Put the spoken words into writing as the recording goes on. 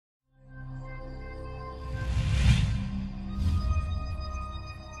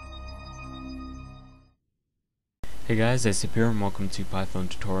Hey guys, Asip here and welcome to Python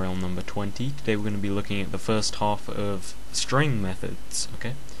tutorial number 20. Today we're going to be looking at the first half of string methods,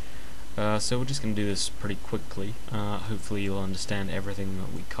 okay? So we're just going to do this pretty quickly. Hopefully you'll understand everything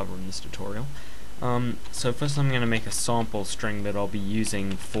that we cover in this tutorial. So first I'm going to make a sample string that I'll be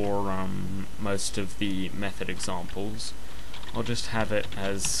using for most of the method examples. I'll just have it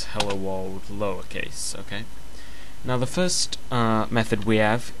as hello world lowercase, okay? Now the first method we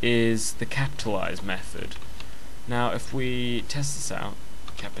have is the capitalize method. Now if we test this out,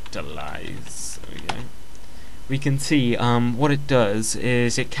 capitalize, there we go, we can see what it does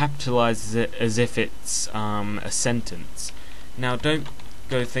is it capitalizes it as if it's a sentence. Now don't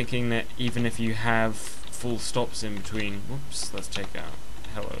go thinking that even if you have full stops in between, whoops, let's take out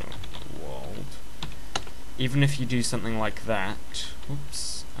hello world, even if you do something like that,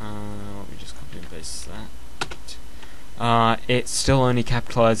 whoops, let me just copy and paste that. It still only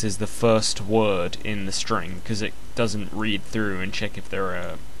capitalizes the first word in the string because it doesn't read through and check if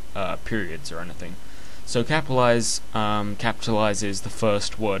there are periods or anything. So capitalizes the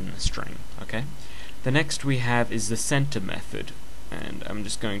first word in a string. Okay. The next we have is the center method, and I'm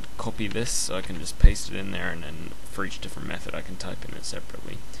just going to copy this so I can just paste it in there, and then for each different method I can type in it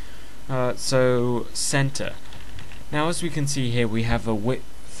separately. So center. Now as we can see here, we have a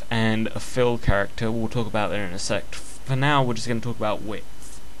width and a fill character. We'll talk about that in a sec. For now, we're just going to talk about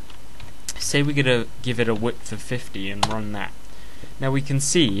width. Say we give it a width of 50 and run that. Now we can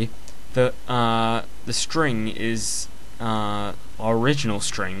see that the string is our original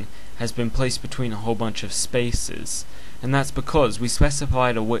string has been placed between a whole bunch of spaces, and that's because we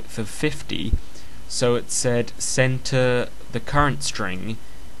specified a width of 50. So it said center the current string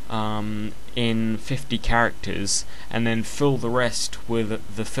in 50 characters, and then fill the rest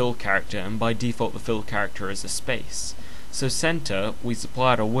with the fill character, and by default the fill character is a space. So center, we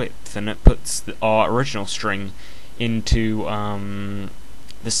supplied a width, and it puts our original string into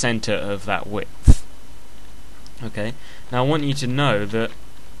the center of that width. Okay. Now I want you to know that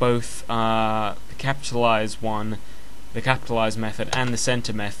both the capitalize method and the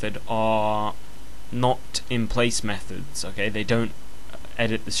center method are not in place methods. Okay, they don't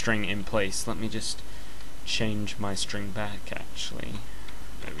edit the string in place. Let me just change my string back actually.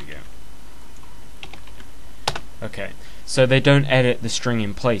 There we go. Okay, so they don't edit the string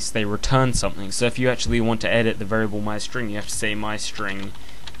in place, they return something. So if you actually want to edit the variable myString, you have to say myString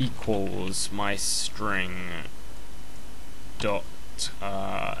equals myString dot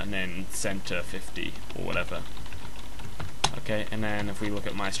and then center 50 or whatever. Okay, and then if we look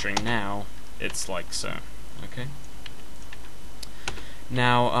at myString now, it's like so. Okay.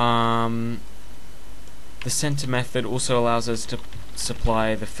 Now, the center method also allows us to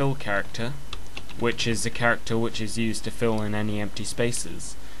supply the fill character, which is the character which is used to fill in any empty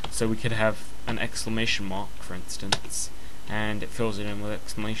spaces. So we could have an exclamation mark, for instance, and it fills it in with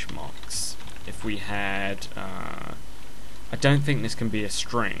exclamation marks. If we had, I don't think this can be a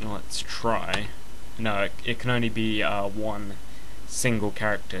string. Let's try. No, it can only be one single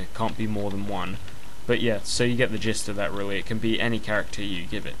character. It can't be more than one. But yeah, so you get the gist of that really. It can be any character you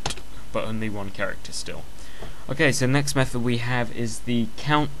give it, but only one character still. Okay, so the next method we have is the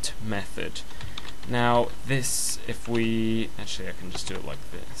count method. Now this, if we, actually I can just do it like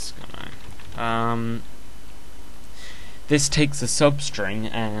this, can't I? This takes a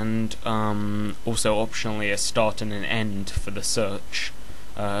substring and also optionally a start and an end for the search.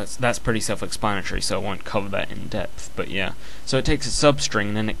 So that's pretty self-explanatory, so I won't cover that in depth, but yeah. So it takes a substring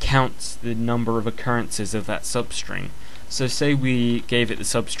and then it counts the number of occurrences of that substring. So say we gave it the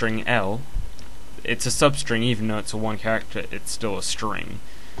substring L, it's a substring even though it's a one character, it's still a string.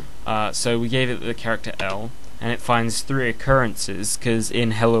 So we gave it the character L, and it finds 3 occurrences, because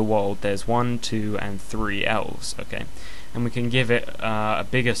in hello world there's 1, 2, and 3 L's, okay? And we can give it a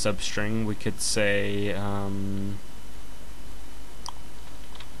bigger substring. We could say,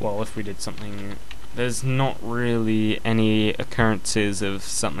 well, if we did something, there's not really any occurrences of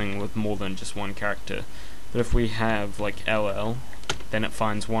something with more than just one character, but if we have like LL, then it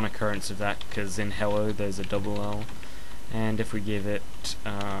finds 1 occurrence of that, because in hello there's a double L, and if we give it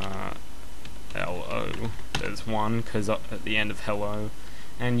LO, there's 1, because at the end of hello,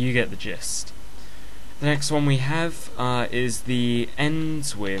 and you get the gist. The next one we have is the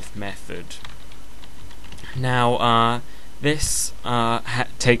ends with method. Now, this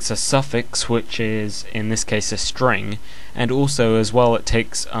takes a suffix, which is in this case a string, and also as well it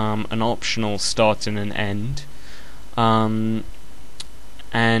takes an optional start and an end. But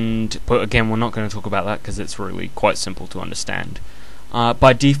again, we're not going to talk about that because it's really quite simple to understand.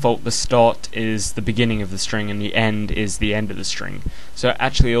 by default the start is the beginning of the string and the end is the end of the string. So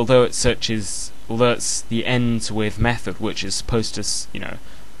actually, although it's the ends with method, which is supposed to,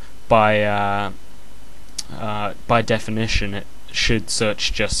 by definition it should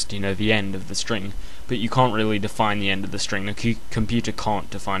search just, the end of the string, but you can't really define the end of the string. The computer can't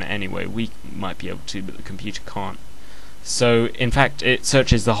define it anyway. We might be able to, but the computer can't. So in fact it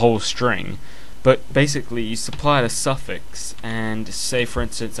searches the whole string, but basically you supply a suffix, and say for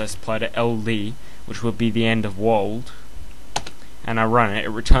instance I supplied a LD, which would be the end of world, and I run it, it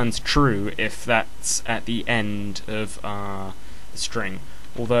returns true if that's at the end of the string.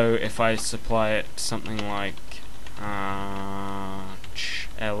 Although if I supply it something like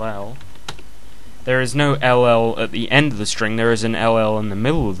LL, there is no LL at the end of the string. There is an LL in the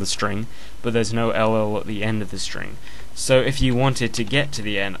middle of the string, but there's no LL at the end of the string. So if you wanted to get to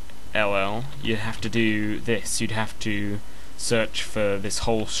the end LL, you'd have to do this. You'd have to search for this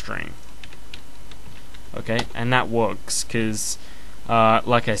whole string. Okay, and that works because,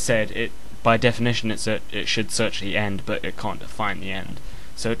 like I said, by definition it should search the end, but it can't define the end.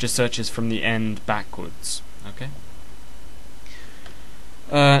 So it just searches from the end backwards. Okay.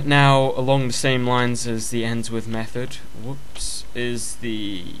 Now, along the same lines as the ends with method, is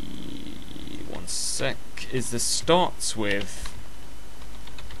the starts with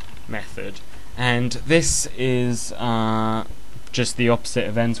method, and this is just the opposite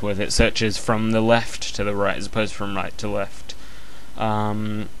of ends with. It searches from the left to the right as opposed from right to left.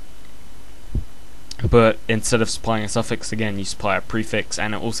 But instead of supplying a suffix again, you supply a prefix,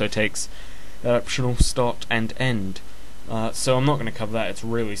 and it also takes optional start and end. So I'm not going to cover that. It's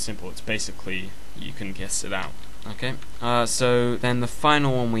really simple. It's basically, you can guess it out. Okay. So then the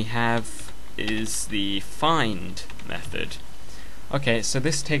final one we have is the find method. Okay, so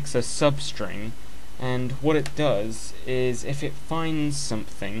this takes a substring, and what it does is if it finds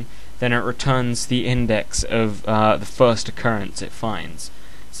something, then it returns the index of the first occurrence it finds.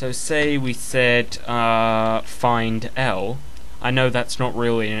 So say we said find L. I know that's not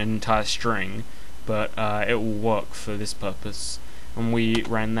really an entire string, but it will work for this purpose. And we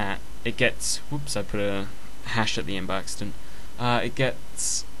ran that. It gets, whoops, I put a hash at the end by accident.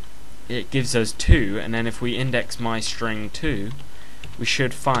 It gives us 2, and then if we index my string 2, we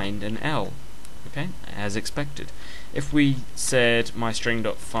should find an L. Okay, as expected. If we said my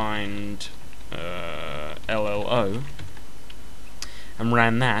string.find LLO and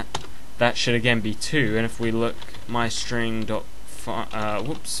ran that, that should again be 2, and if we look my string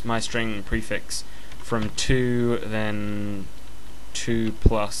prefix from 2, then 2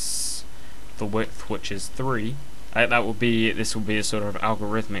 plus the width, which is 3. This will be a sort of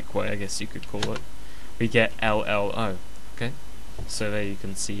algorithmic way, I guess you could call it. We get LLO. Okay, so there you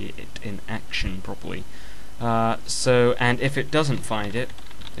can see it in action properly. And if it doesn't find it,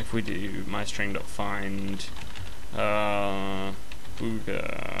 if we do my string.find booga,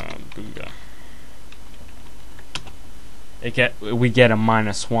 we get a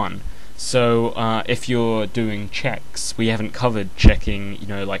 -1. So if you're doing checks, we haven't covered checking,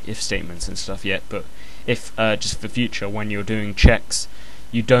 like if statements and stuff yet, but if just for future, when you're doing checks,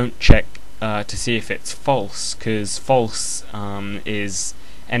 you don't check to see if it's false, because false is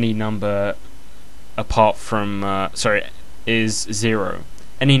any number apart from is 0.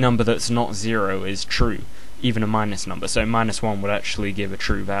 Any number that's not 0 is true, even a minus number. So -1 would actually give a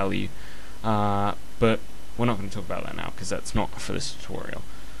true value, but we're not going to talk about that now because that's not for this tutorial.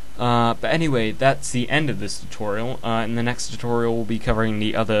 But anyway, that's the end of this tutorial. In the next tutorial we'll be covering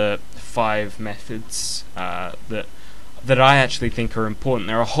the other 5 methods that I actually think are important.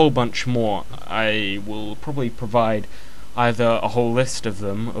 There are a whole bunch more. I will probably provide either a whole list of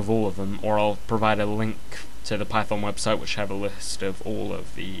them, of all of them, or I'll provide a link to the Python website which have a list of all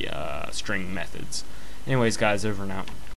of the string methods. Anyways guys, over and out.